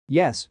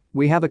"Yes,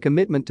 we have a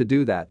commitment to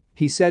do that,"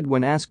 he said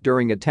when asked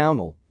during a town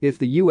hall if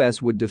the US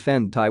would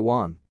defend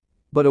Taiwan.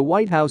 But a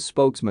White House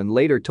spokesman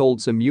later told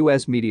some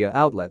US media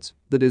outlets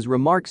that his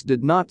remarks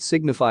did not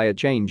signify a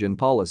change in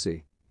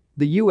policy.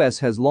 The US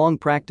has long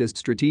practiced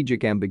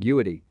strategic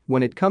ambiguity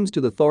when it comes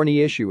to the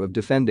thorny issue of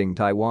defending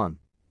Taiwan.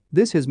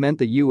 This has meant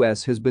the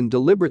US has been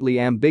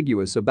deliberately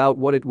ambiguous about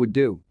what it would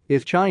do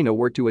if China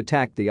were to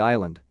attack the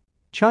island.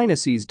 China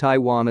sees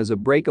Taiwan as a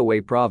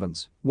breakaway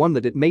province, one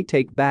that it may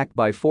take back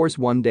by force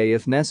one day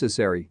if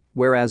necessary,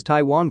 whereas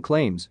Taiwan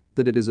claims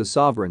that it is a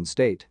sovereign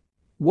state.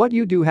 "What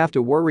you do have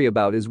to worry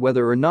about is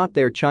whether or not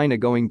they're China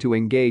going to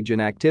engage in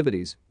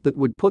activities that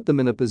would put them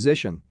in a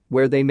position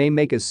where they may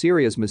make a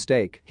serious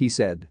mistake," he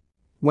said.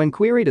 When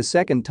queried a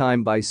second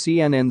time by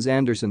CNN's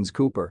Anderson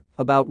Cooper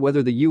about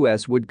whether the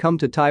US would come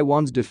to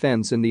Taiwan's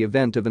defense in the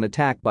event of an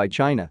attack by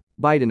China,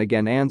 Biden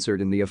again answered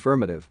in the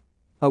affirmative.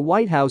 A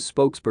White House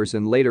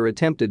spokesperson later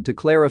attempted to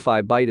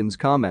clarify Biden's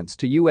comments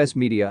to US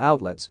media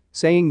outlets,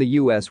 saying the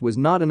US was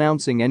not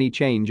announcing any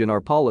change in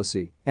our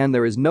policy and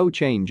there is no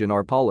change in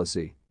our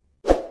policy.